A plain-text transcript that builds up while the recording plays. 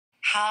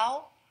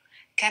How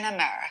can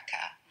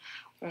America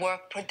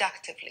work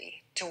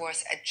productively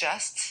towards a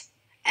just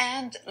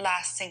and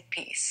lasting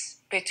peace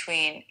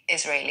between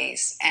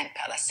Israelis and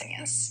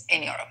Palestinians,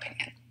 in your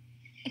opinion?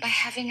 By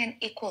having an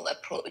equal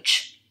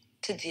approach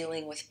to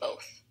dealing with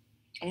both.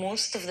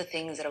 Most of the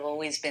things that have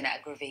always been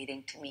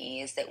aggravating to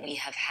me is that we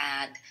have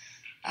had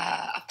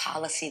a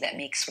policy that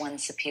makes one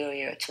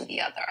superior to the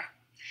other.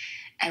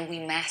 And we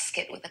mask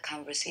it with a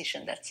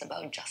conversation that's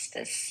about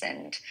justice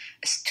and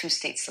a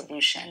two-state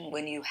solution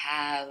when you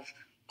have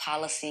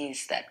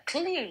policies that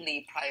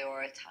clearly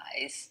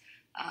prioritize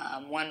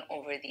one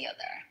over the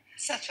other.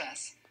 Such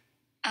as?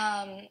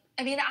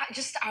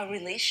 Just our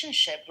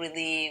relationship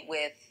really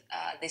with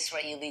the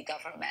Israeli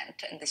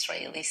government and the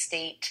Israeli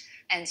state.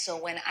 And so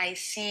when I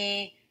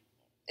see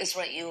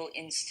Israel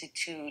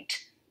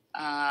institute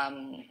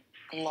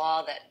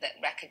law that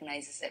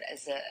recognizes it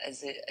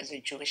as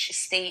a Jewish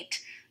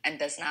state and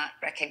does not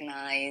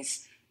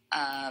recognize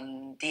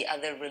the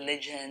other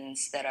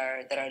religions that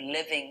are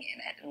living in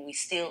it, and we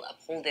still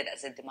uphold it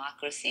as a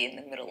democracy in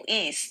the Middle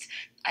East,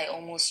 I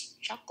almost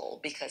chuckle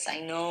because I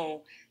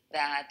know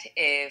that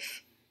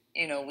if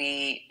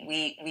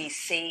we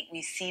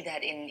see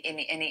that in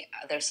any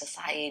other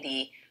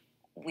society,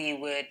 we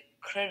would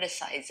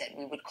criticize it.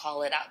 We would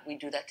call it out. We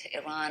do that to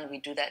Iran. We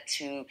do that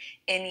to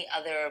any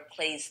other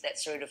place that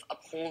sort of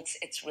upholds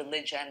its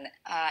religion.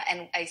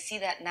 And I see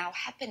that now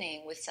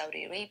happening with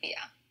Saudi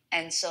Arabia.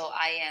 And so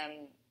I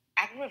am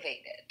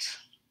aggravated,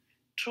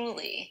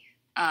 truly,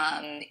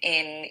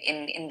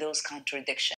 in those contradictions.